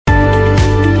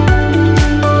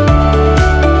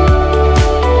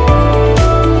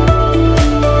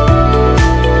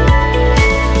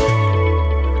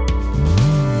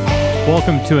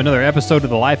Welcome to another episode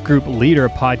of the Life Group Leader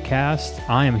Podcast.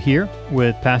 I am here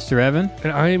with Pastor Evan.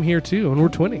 And I am here too, and we're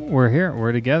twinning. We're here.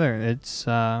 We're together. It's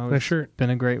Nice shirt.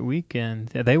 been a great week, and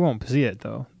they won't see it,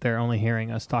 though. They're only hearing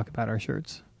us talk about our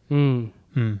shirts. But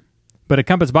at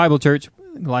Compass Bible Church,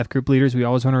 Life Group Leaders, we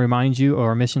always want to remind you of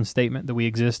our mission statement that we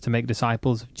exist to make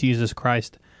disciples of Jesus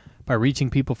Christ by reaching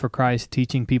people for Christ,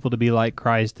 teaching people to be like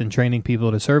Christ, and training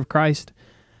people to serve Christ.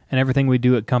 And everything we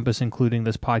do at Compass, including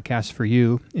this podcast for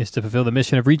you, is to fulfill the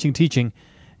mission of reaching, teaching,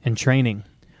 and training.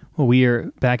 Well, we are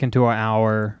back into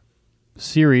our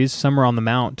series, Summer on the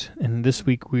Mount, and this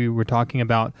week we were talking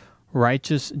about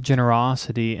righteous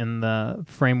generosity in the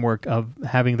framework of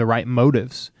having the right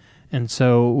motives. And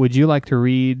so would you like to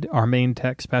read our main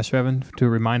text, Pastor Evan, to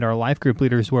remind our life group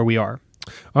leaders where we are?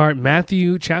 All right,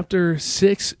 Matthew chapter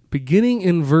 6, beginning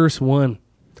in verse 1.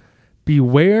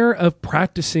 Beware of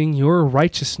practicing your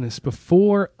righteousness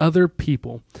before other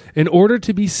people in order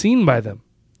to be seen by them,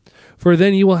 for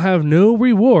then you will have no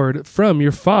reward from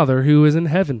your Father who is in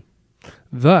heaven.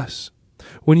 Thus,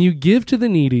 when you give to the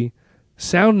needy,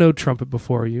 sound no trumpet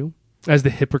before you, as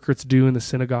the hypocrites do in the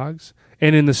synagogues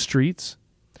and in the streets,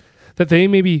 that they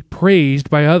may be praised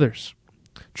by others.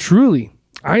 Truly,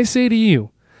 I say to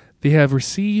you, they have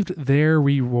received their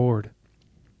reward.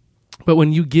 But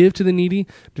when you give to the needy,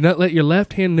 do not let your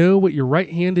left hand know what your right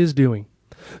hand is doing,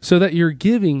 so that your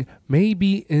giving may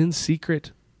be in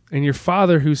secret, and your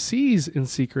Father who sees in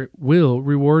secret will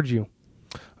reward you.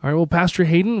 All right, well, Pastor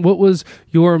Hayden, what was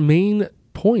your main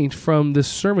point from this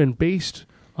sermon based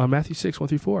on Matthew 6, 1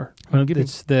 through 4?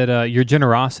 It's that your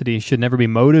generosity should never be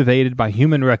motivated by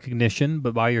human recognition,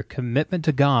 but by your commitment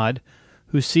to God,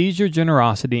 who sees your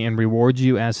generosity and rewards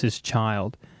you as his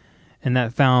child. And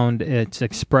that found its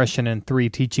expression in 3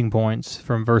 teaching points.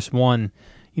 From verse 1,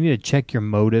 you need to check your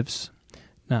motives.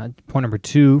 Point number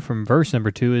 2, from verse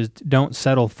number 2, is don't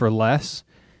settle for less.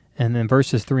 And then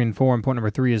verses 3 and 4, and point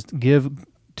number 3 is give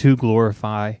to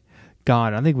glorify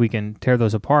God. I think we can tear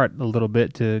those apart a little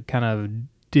bit to kind of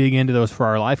dig into those for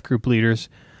our life group leaders.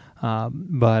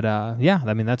 But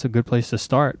that's a good place to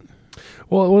start.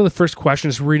 Well, one of the first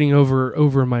questions, reading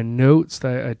over my notes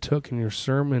that I took in your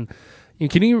sermon,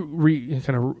 can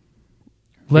you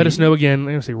let us know again? I'm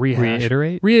going to say rehash.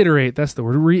 Reiterate. That's the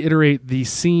word. Reiterate the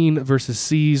seen versus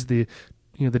sees. The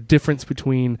difference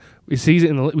between we see it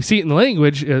in the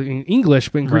language in English,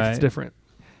 but in Greek it's different.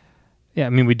 Yeah, I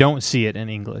mean we don't see it in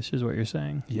English, is what you're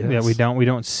saying. Yes. Yeah, we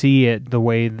don't see it the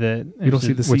way that you don't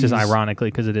see the which C's. is ironically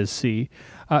because it is see.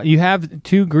 You have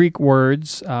 2 Greek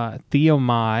words,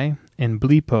 theomai and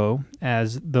blipo,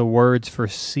 as the words for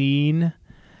seen.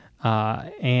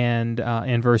 And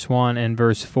in verse 1 and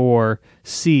verse 4,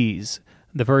 sees.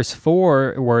 The verse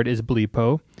 4 word is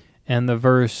blipo, and the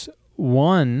verse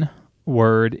 1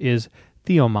 word is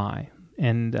theomai.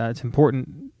 And it's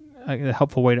important, a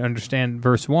helpful way to understand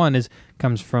verse 1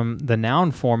 comes from the noun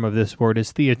form of this word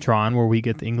is theatron, where we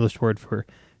get the English word for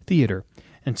theater.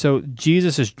 And so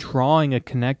Jesus is drawing a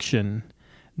connection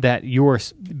that your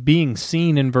being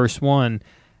seen in verse 1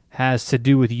 has to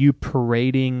do with you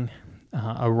parading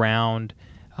around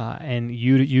and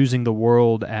you using the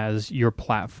world as your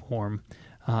platform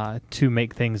to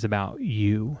make things about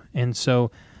you. And so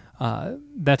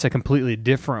that's a completely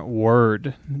different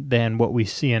word than what we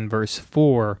see in verse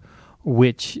 4,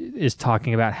 which is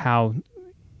talking about how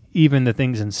even the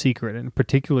things in secret, and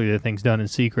particularly the things done in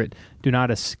secret, do not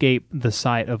escape the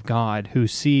sight of God, who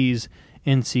sees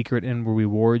in secret and will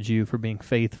reward you for being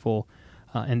faithful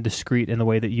and discreet in the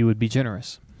way that you would be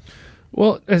generous.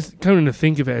 Well, as coming to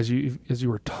think of it as you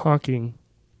were talking,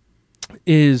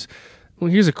 here's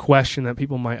a question that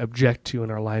people might object to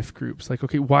in our life groups. Like,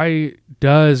 okay, why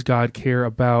does God care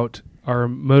about our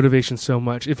motivation so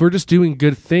much? If we're just doing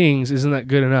good things, isn't that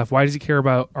good enough? Why does he care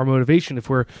about our motivation if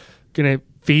we're going to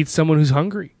feed someone who's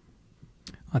hungry?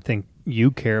 I think you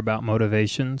care about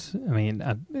motivations. I mean,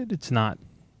 it's not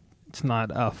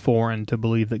foreign to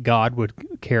believe that God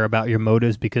would care about your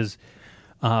motives, because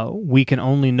we can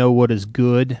only know what is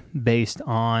good based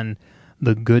on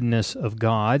the goodness of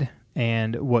God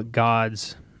and what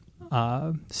God's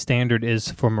standard is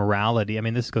for morality. I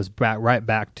mean, this goes right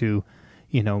back to,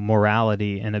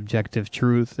 morality and objective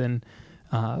truth. And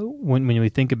when we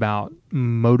think about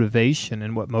motivation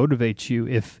and what motivates you,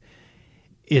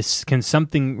 can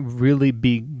something really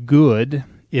be good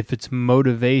if its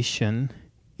motivation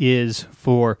is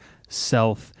for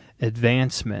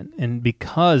self-advancement? And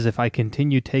because if I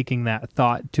continue taking that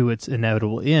thought to its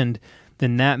inevitable end,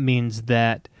 then that means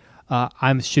that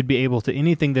I should be able to,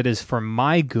 anything that is for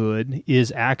my good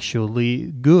is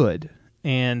actually good.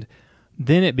 And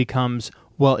then it becomes,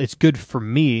 well, it's good for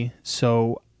me,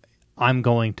 so I'm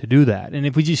going to do that. And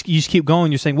if you just keep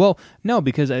going, you're saying, well, no,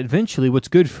 because eventually what's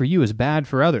good for you is bad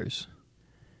for others.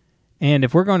 And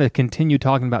if we're going to continue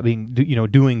talking about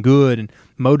doing good and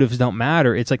motives don't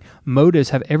matter, it's like motives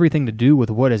have everything to do with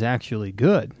what is actually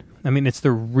good. I mean, it's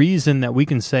the reason that we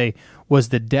can say, was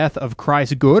the death of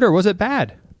Christ good or was it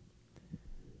bad?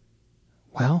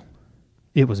 Well,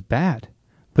 it was bad,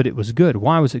 but it was good.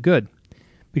 Why was it good?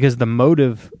 Because the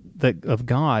motive of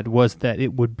God was that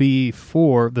it would be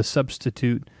for the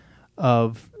substitute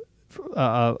of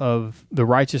the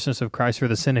righteousness of Christ for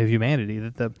the sin of humanity.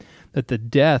 That the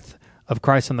death of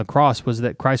Christ on the cross was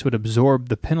that Christ would absorb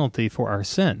the penalty for our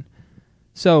sin.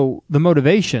 So the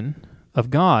motivation of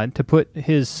God to put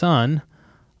his Son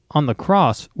on the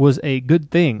cross was a good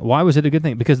thing. Why was it a good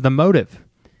thing? Because the motive.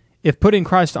 If putting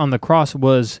Christ on the cross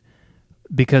was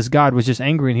because God was just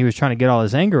angry and he was trying to get all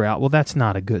his anger out, well, that's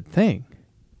not a good thing.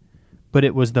 But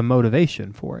it was the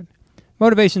motivation for it.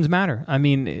 Motivations matter. I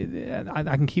mean,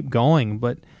 I can keep going,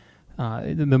 but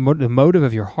the motive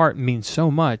of your heart means so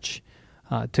much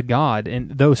to God.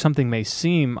 And though something may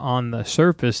seem on the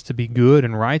surface to be good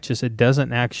and righteous, it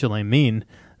doesn't actually mean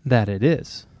that it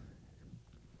is.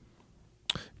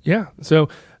 Yeah. So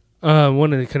I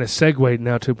wanted to kind of segue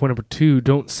now to point number 2,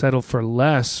 don't settle for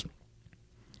less.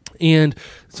 And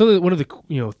so one of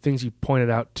the things you pointed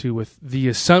out too with the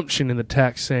assumption in the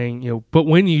text saying, but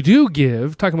when you do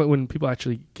give, talking about when people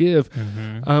actually give,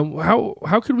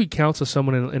 how could we counsel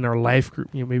someone in our life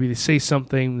group? Maybe they say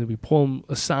something, maybe pull them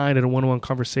aside in a one-on-one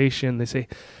conversation. They say,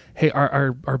 hey,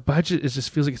 our budget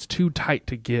just feels like it's too tight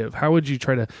to give. How would you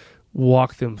try to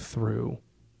walk them through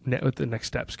what the next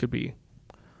steps could be?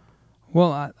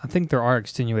 Well, I think there are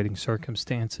extenuating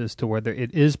circumstances to where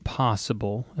it is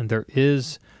possible, and there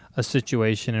is a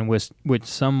situation in which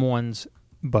someone's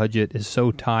budget is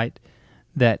so tight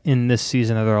that in this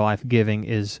season of their life, giving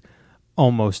is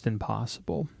almost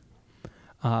impossible.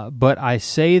 But I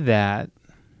say that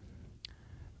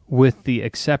with the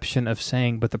exception of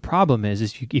saying, but the problem is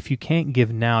if you can't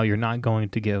give now, you're not going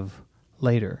to give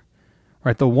later.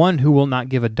 Right? The one who will not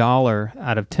give $1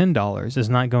 out of $10 is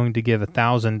not going to give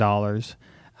 $1,000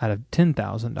 out of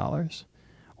 $10,000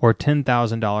 or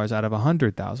 $10,000 out of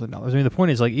 $100,000. I mean, the point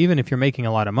is, like, even if you're making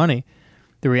a lot of money,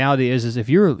 the reality is if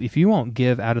you won't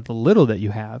give out of the little that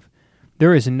you have,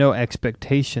 there is no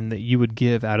expectation that you would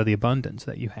give out of the abundance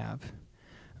that you have.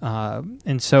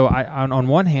 And so on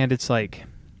one hand, it's like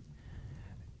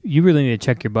you really need to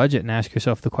check your budget and ask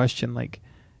yourself the question, like,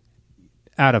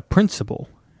 out of principle,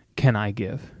 can I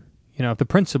give? If the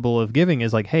principle of giving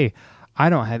is like, hey, I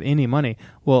don't have any money.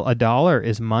 Well, $1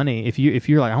 is money. If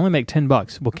you're like, I only make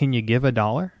 $10, well, can you give $1?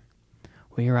 Well,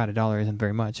 you're right, $1 isn't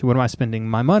very much. What am I spending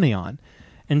my money on?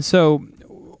 And so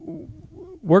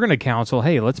we're going to counsel,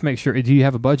 hey, let's make sure, do you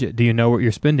have a budget? Do you know what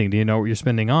you're spending? Do you know what you're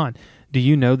spending on? Do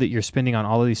you know that you're spending on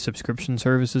all of these subscription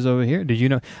services over here? Did you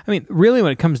know? I mean, really,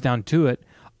 when it comes down to it,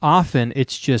 often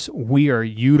it's just we are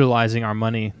utilizing our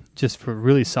money just for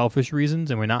really selfish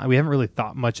reasons, and we haven't really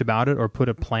thought much about it or put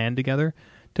a plan together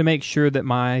to make sure that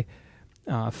my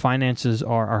finances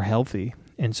are healthy.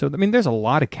 And so, I mean, there's a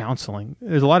lot of counseling.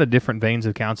 There's a lot of different veins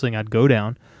of counseling I'd go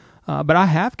down, but I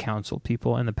have counseled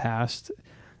people in the past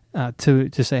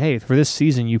to say, hey, for this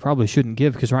season, you probably shouldn't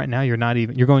give because right now you're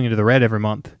going into the red every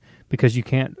month because you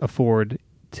can't afford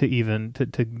to even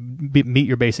to meet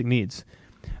your basic needs.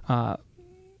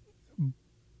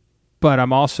 But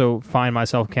I'm also find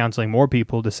myself counseling more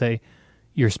people to say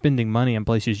you're spending money in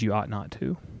places you ought not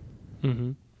to.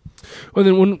 Mm-hmm. Well,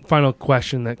 then one final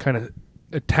question that kind of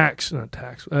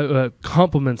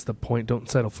complements the point, don't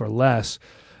settle for less,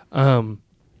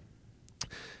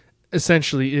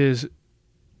 essentially is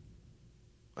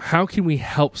how can we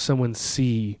help someone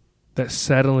see that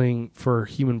settling for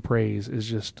human praise is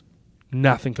just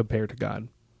nothing compared to God?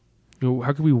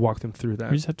 How can we walk them through that?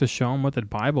 We just have to show them what the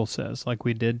Bible says, like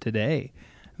we did today.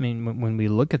 I mean, when we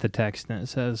look at the text and it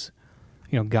says,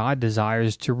 God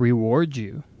desires to reward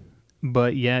you,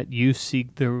 but yet you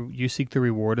seek the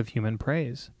reward of human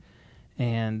praise.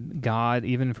 And God,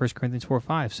 even in 1 Corinthians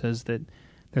 4:5, says that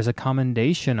there's a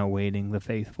commendation awaiting the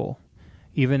faithful.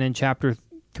 Even in chapter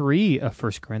 3 of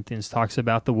 1 Corinthians talks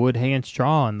about the wood, hay, and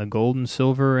straw, and the gold and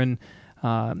silver and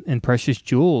precious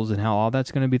jewels, and how all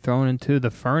that's going to be thrown into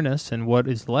the furnace, and what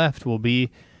is left will be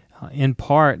in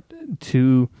part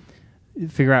to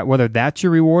figure out whether that's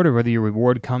your reward or whether your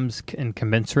reward comes in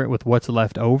commensurate with what's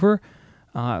left over.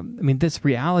 I mean, this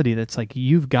reality that's like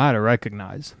you've got to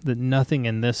recognize that nothing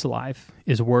in this life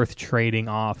is worth trading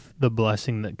off the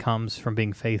blessing that comes from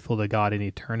being faithful to God in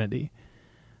eternity.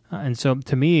 And so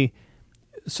to me,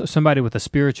 somebody with a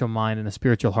spiritual mind and a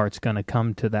spiritual heart's going to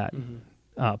come to that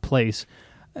place.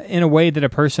 in a way that a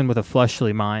person with a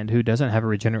fleshly mind who doesn't have a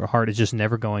regenerate heart is just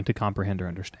never going to comprehend or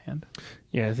understand.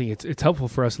 Yeah, I think it's helpful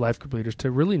for us life group leaders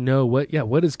to really know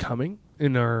what is coming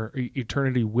in our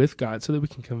eternity with God, so that we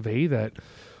can convey that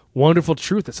wonderful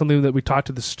truth. That's something that we taught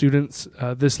to the students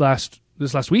this last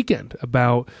weekend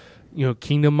about,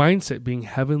 kingdom mindset, being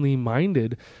heavenly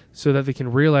minded, so that they can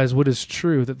realize what is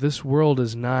true, that this world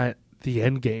is not the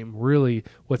end game. Really,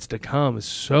 what's to come is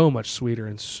so much sweeter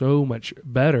and so much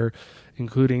better,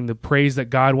 including the praise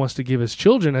that God wants to give his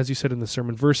children, as you said in the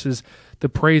sermon, versus the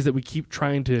praise that we keep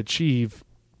trying to achieve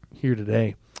here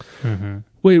today. Mm-hmm.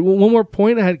 Wait, one more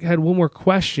point. I had one more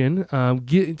question.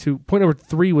 Point number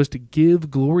 3 was to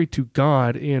give glory to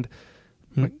God, and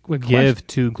give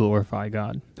to glorify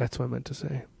God. That's what I meant to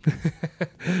say.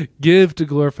 Give to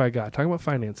glorify God. Talking about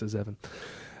finances, Evan.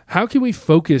 How can we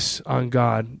focus on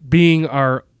God being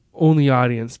our only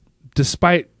audience,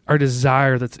 despite our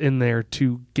desire that's in there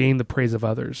to gain the praise of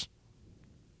others?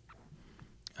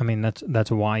 I mean,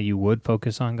 that's why you would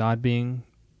focus on God being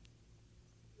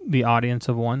the audience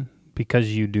of one,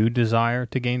 because you do desire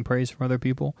to gain praise from other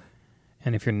people.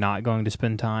 And if you're not going to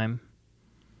spend time,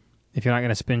 if you're not going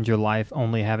to spend your life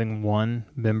only having one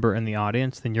member in the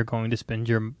audience, then you're going to spend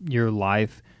your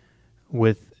life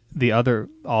with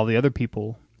all the other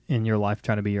people in your life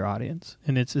trying to be your audience.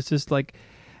 And it's just like,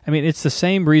 I mean, it's the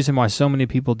same reason why so many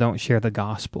people don't share the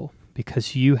gospel,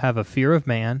 because you have a fear of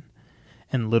man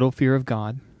and little fear of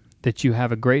God, that you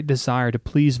have a great desire to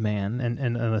please man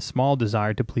and a small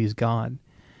desire to please God.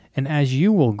 And as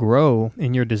you will grow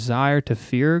in your desire to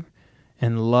fear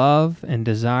and love and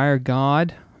desire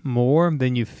God more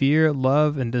than you fear,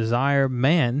 love, and desire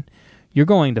man, you're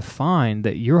going to find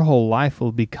that your whole life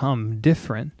will become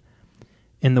different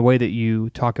in the way that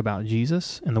you talk about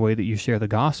Jesus, in the way that you share the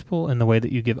gospel, in the way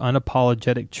that you give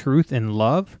unapologetic truth and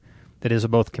love that is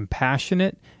both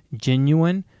compassionate,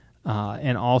 genuine,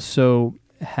 and also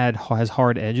has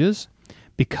hard edges,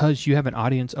 because you have an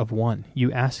audience of one.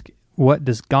 You ask, what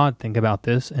does God think about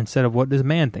this, instead of what does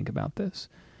man think about this?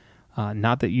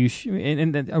 Not that you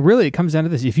and really it comes down to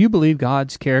this. If you believe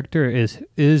God's character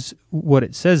is what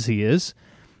it says he is,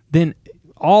 then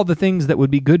all the things that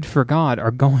would be good for God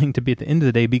are going to be, at the end of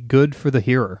the day, be good for the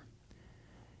hearer.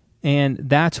 And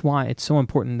that's why it's so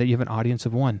important that you have an audience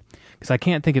of one. Because I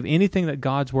can't think of anything that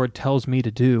God's word tells me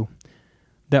to do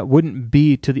that wouldn't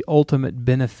be to the ultimate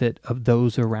benefit of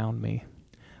those around me.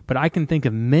 But I can think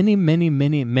of many, many,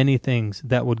 many, many things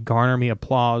that would garner me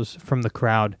applause from the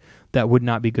crowd that would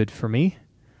not be good for me,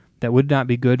 that would not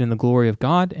be good in the glory of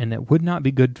God, and that would not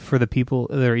be good for the people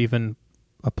that are even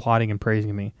applauding and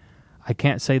praising me. I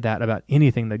can't say that about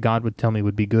anything that God would tell me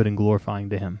would be good and glorifying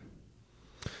to him.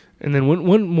 And then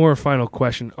one more final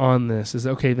question on this is,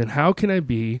 okay, then how can I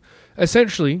be,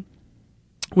 essentially,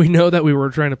 we know that we were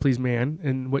trying to please man,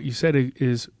 and what you said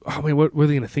is, oh man, what are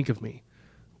they going to think of me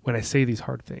when I say these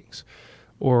hard things,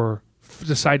 or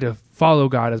decide to follow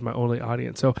God as my only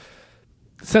audience? So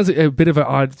it sounds like a bit of an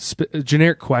odd,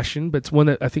 generic question, but it's one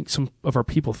that I think some of our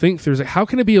people think through. Is like, how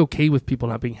can I be okay with people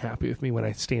not being happy with me when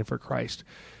I stand for Christ?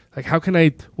 Like, how can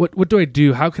I, what do I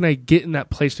do? How can I get in that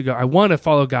place to go, I want to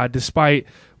follow God despite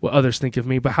what others think of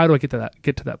me, but how do I get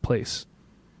to that place?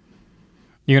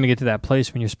 You're going to get to that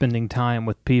place when you're spending time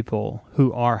with people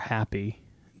who are happy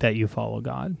that you follow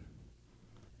God.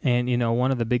 And,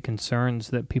 one of the big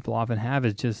concerns that people often have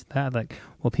is just that, like,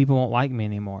 well, people won't like me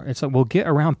anymore. It's like, well, get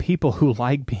around people who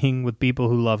like being with people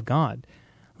who love God.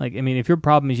 Like, I mean, if your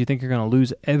problem is you think you're going to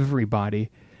lose everybody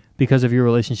because of your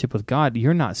relationship with God,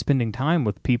 you're not spending time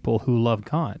with people who love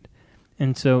God.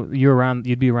 And so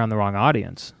you'd be around the wrong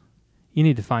audience. You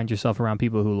need to find yourself around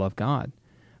people who love God,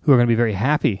 who are going to be very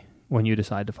happy when you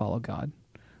decide to follow God.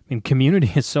 I mean,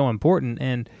 community is so important,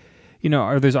 and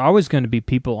there's always going to be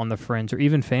people on the friends or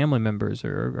even family members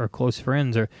or close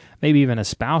friends or maybe even a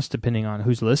spouse, depending on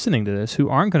who's listening to this, who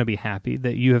aren't going to be happy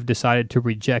that you have decided to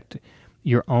reject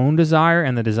your own desire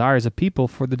and the desires of people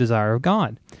for the desire of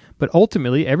God. But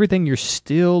ultimately, everything you're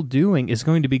still doing is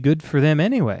going to be good for them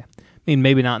anyway. I mean,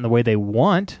 maybe not in the way they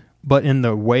want, but in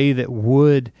the way that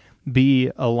would be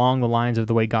along the lines of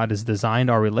the way God has designed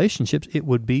our relationships, it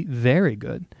would be very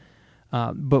good.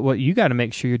 But what you got to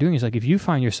make sure you're doing is, like, if you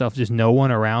find yourself just no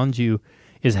one around you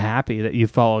is happy that you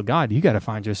follow God, you got to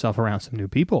find yourself around some new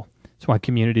people. That's why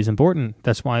community is important.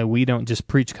 That's why we don't just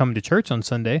preach come to church on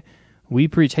Sunday. We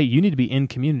preach, hey, you need to be in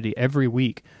community every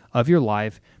week of your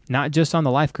life, not just on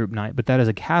the life group night, but that is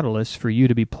a catalyst for you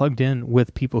to be plugged in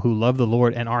with people who love the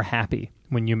Lord and are happy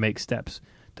when you make steps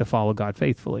to follow God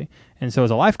faithfully. And so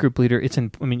as a life group leader,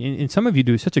 and some of you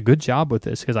do such a good job with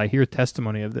this, because I hear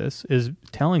testimony of this, is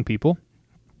telling people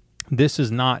this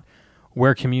is not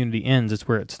where community ends, it's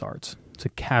where it starts. It's a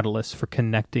catalyst for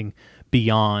connecting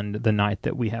beyond the night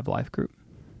that we have life group.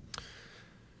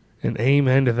 And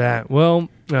amen to that. Well,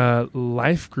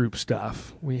 life group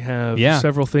stuff. We have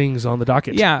several things on the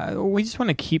docket. Yeah, we just want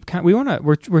to keep.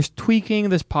 We're tweaking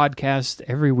this podcast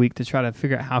every week to try to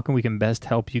figure out how we can best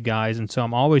help you guys. And so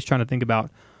I'm always trying to think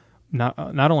about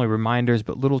not only reminders,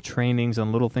 but little trainings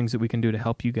and little things that we can do to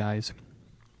help you guys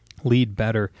lead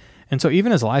better. And so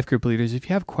even as life group leaders, if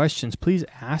you have questions, please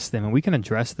ask them, and we can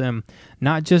address them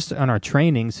not just on our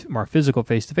trainings, our physical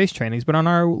face-to-face trainings, but on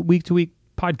our week-to-week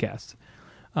podcasts.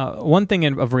 One thing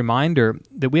of reminder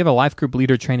that we have a life group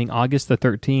leader training August the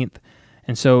 13th,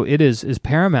 and so it is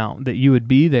paramount that you would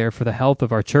be there for the health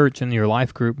of our church and your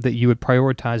life group, that you would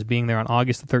prioritize being there on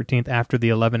August the 13th after the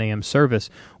 11 a.m. service,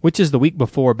 which is the week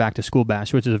before Back to School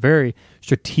Bash, which is a very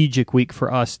strategic week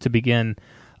for us to begin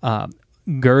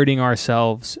girding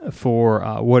ourselves for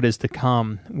what is to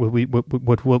come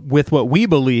with what we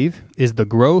believe is the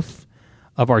growth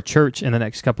of our church in the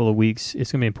next couple of weeks.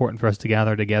 It's going to be important for us to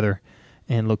gather together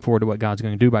and look forward to what God's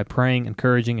going to do by praying,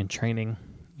 encouraging, and training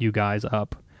you guys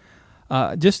up.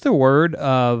 Just a word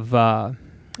of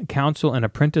counsel and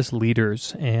apprentice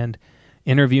leaders and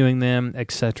interviewing them,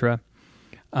 etc.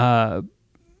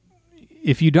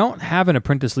 If you don't have an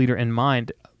apprentice leader in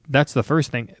mind, that's the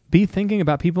first thing. Be thinking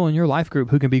about people in your life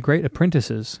group who can be great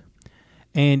apprentices.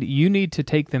 And you need to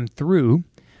take them through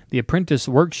the apprentice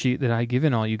worksheet that I've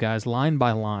given all you guys line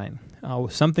by line.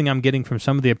 Something I'm getting from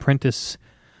some of the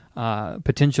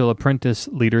potential apprentice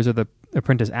leaders or the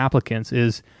apprentice applicants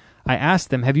is I asked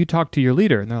them, have you talked to your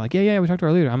leader? And they're like, yeah, we talked to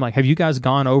our leader. I'm like, have you guys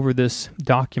gone over this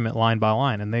document line by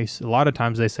line? And a lot of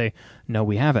times they say, no,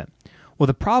 we haven't. Well,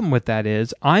 the problem with that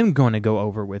is I'm going to go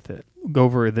over with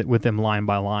them line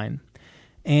by line.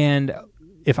 And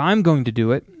if I'm going to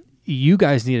do it, you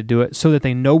guys need to do it so that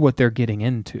they know what they're getting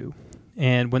into.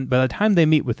 And by the time they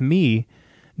meet with me,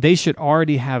 they should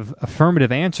already have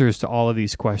affirmative answers to all of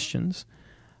these questions,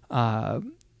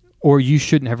 or you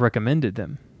shouldn't have recommended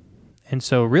them. And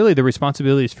so really the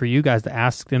responsibility is for you guys to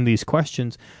ask them these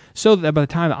questions so that by the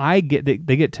time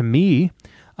they get to me,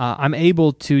 I'm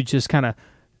able to just kind of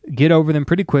get over them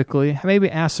pretty quickly, maybe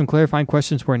ask some clarifying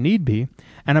questions where need be,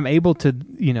 and I'm able to,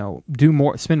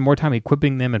 spend more time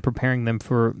equipping them and preparing them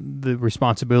for the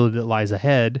responsibility that lies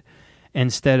ahead,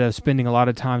 instead of spending a lot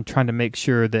of time trying to make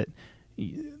sure that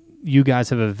you guys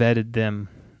have vetted them.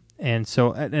 And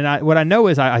so, what I know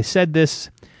is I said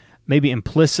this maybe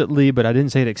implicitly, but I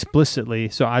didn't say it explicitly,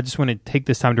 so I just want to take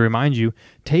this time to remind you,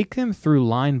 take them through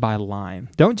line by line.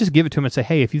 Don't just give it to them and say,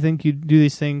 hey, if you think you do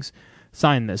these things,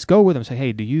 sign this. Go with them. Say,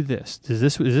 hey, do you this? Does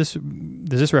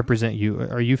this represent you?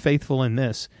 Are you faithful in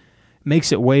this?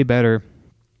 Makes it way better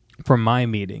for my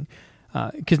meeting.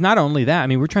 Because not only that,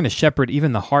 we're trying to shepherd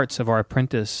even the hearts of our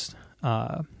apprentice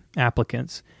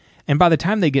applicants. And by the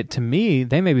time they get to me,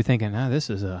 they may be thinking, this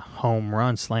is a home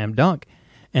run, slam dunk.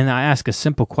 And I ask a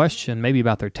simple question, maybe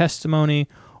about their testimony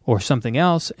or something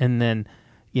else, and then,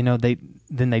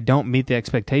 they don't meet the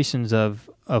expectations of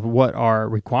what our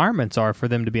requirements are for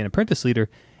them to be an apprentice leader,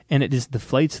 and it just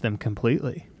deflates them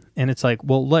completely. And it's like,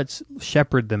 well, let's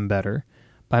shepherd them better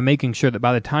by making sure that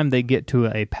by the time they get to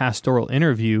a pastoral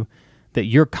interview, that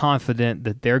you're confident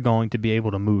that they're going to be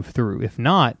able to move through. If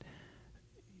not,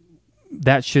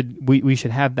 we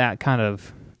should have that kind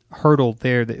of hurdle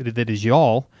there that is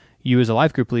you as a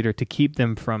life group leader, to keep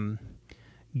them from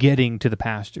getting to the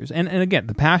pastors. And again,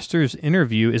 the pastor's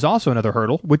interview is also another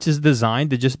hurdle, which is designed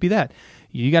to just be that.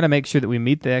 You got to make sure that we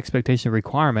meet the expectation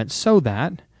requirements so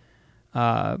that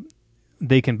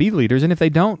they can be leaders. And if they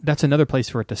don't, that's another place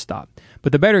for it to stop.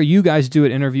 But the better you guys do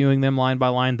at interviewing them line by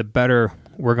line, the better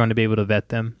we're going to be able to vet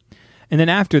them. And then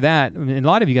after that, a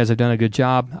lot of you guys have done a good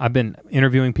job. I've been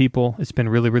interviewing people. It's been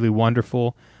really, really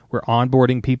wonderful. We're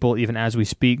onboarding people even as we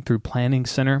speak through Planning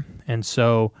Center. And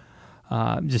so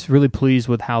just really pleased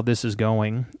with how this is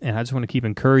going. And I just want to keep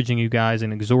encouraging you guys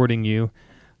and exhorting you.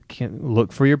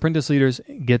 Look for your apprentice leaders,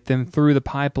 get them through the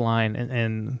pipeline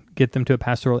and get them to a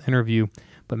pastoral interview,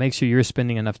 but make sure you're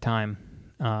spending enough time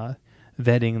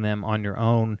vetting them on your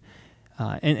own.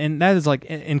 And that is like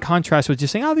in contrast with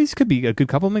just saying, these could be a good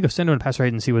couple. Let me go send them to Pastor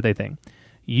Hayden and see what they think.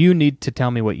 You need to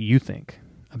tell me what you think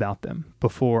about them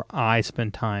before I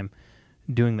spend time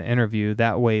doing the interview.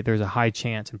 That way there's a high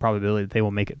chance and probability that they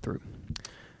will make it through.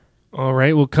 All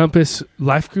right. Well, Compass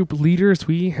Life Group leaders,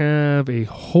 we have a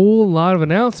whole lot of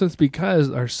announcements because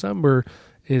our summer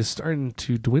is starting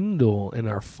to dwindle and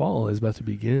our fall is about to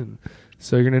begin.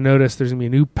 So you're going to notice there's going to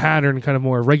be a new pattern, kind of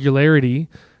more regularity.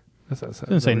 I was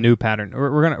going to say new pattern.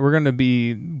 We're going to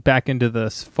be back into the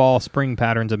fall, spring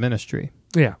patterns of ministry.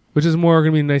 Yeah, which is more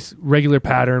going to be a nice regular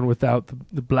pattern without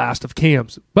the blast of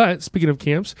camps. But speaking of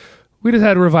camps, we just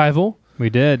had a revival. We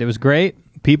did. It was great.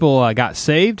 People got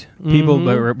saved. People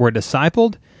were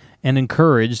discipled and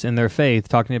encouraged in their faith,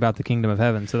 talking about the kingdom of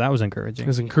heaven. So that was encouraging. It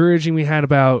was encouraging. We had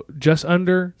about just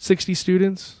under 60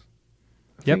 students.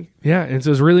 Yep. Yeah, and so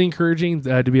it was really encouraging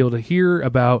to be able to hear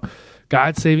about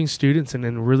God saving students and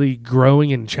then really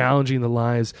growing and challenging the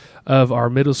lives of our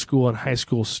middle school and high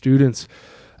school students.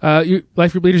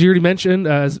 Life group leaders, you already mentioned,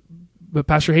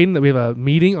 Pastor Hayden, that we have a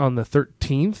meeting on the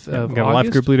 13th of August.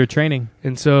 Life group leader training.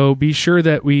 And so be sure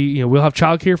that we'll have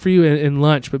childcare for you and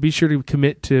lunch, but be sure to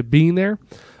commit to being there.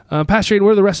 Pastor Hayden,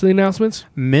 what are the rest of the announcements?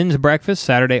 Men's breakfast,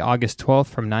 Saturday, August 12th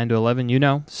from 9 to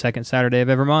 11. Second Saturday of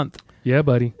every month. Yeah,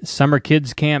 buddy. Summer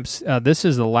kids camps. This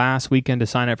is the last weekend to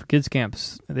sign up for kids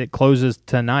camps. It closes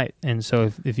tonight. And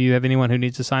so if you have anyone who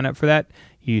needs to sign up for that,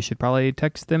 you should probably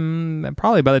text them.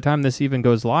 Probably by the time this even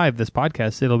goes live, this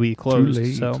podcast, it'll be closed. Too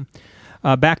late.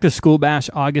 So back to school bash,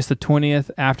 August the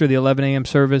 20th, after the 11 a.m.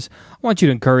 service. I want you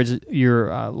to encourage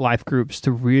your life groups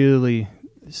to really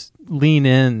lean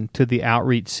in to the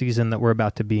outreach season that we're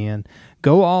about to be in.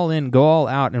 Go all in, go all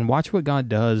out, and watch what God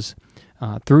does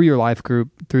through your life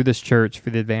group, through this church, for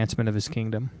the advancement of his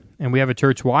kingdom. And we have a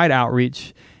church-wide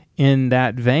outreach in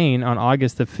that vein on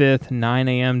August the 5th, 9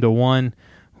 a.m. to 1.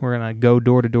 We're going to go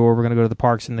door to door. We're going to go to the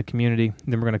parks in the community.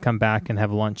 Then we're going to come back and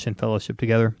have lunch and fellowship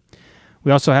together.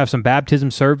 We also have some baptism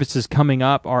services coming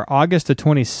up. Our August the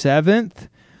 27th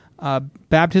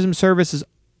baptism service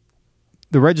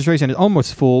the registration is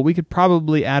almost full. We could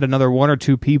probably add another 1 or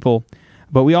 2 people.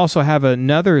 But we also have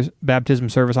another baptism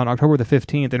service on October the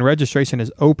 15th, and registration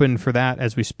is open for that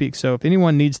as we speak. So if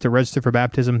anyone needs to register for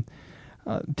baptism,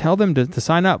 tell them to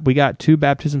sign up. We got 2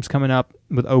 baptisms coming up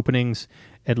with openings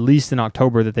at least in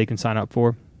October that they can sign up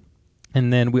for.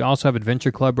 And then we also have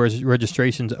Adventure Club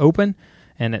registrations open,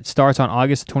 and it starts on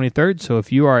August 23rd. So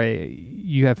if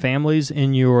you have families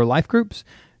in your life groups,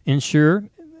 ensure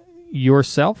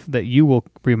yourself that you will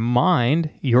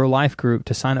remind your life group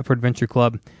to sign up for Adventure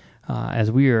Club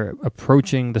as we are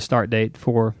approaching the start date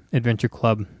for Adventure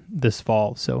Club this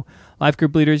fall. So life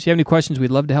group leaders, if you have any questions,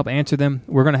 we'd love to help answer them.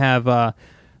 We're going to have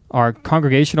our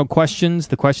congregational questions,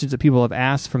 the questions that people have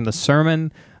asked from the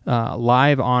sermon,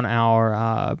 live on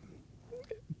our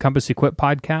Compass Equip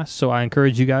podcast. So I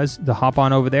encourage you guys to hop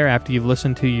on over there after you've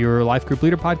listened to your Life Group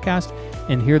Leader podcast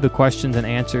and hear the questions and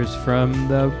answers from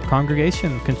the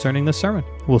congregation concerning the sermon.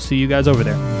 We'll see you guys over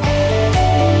there.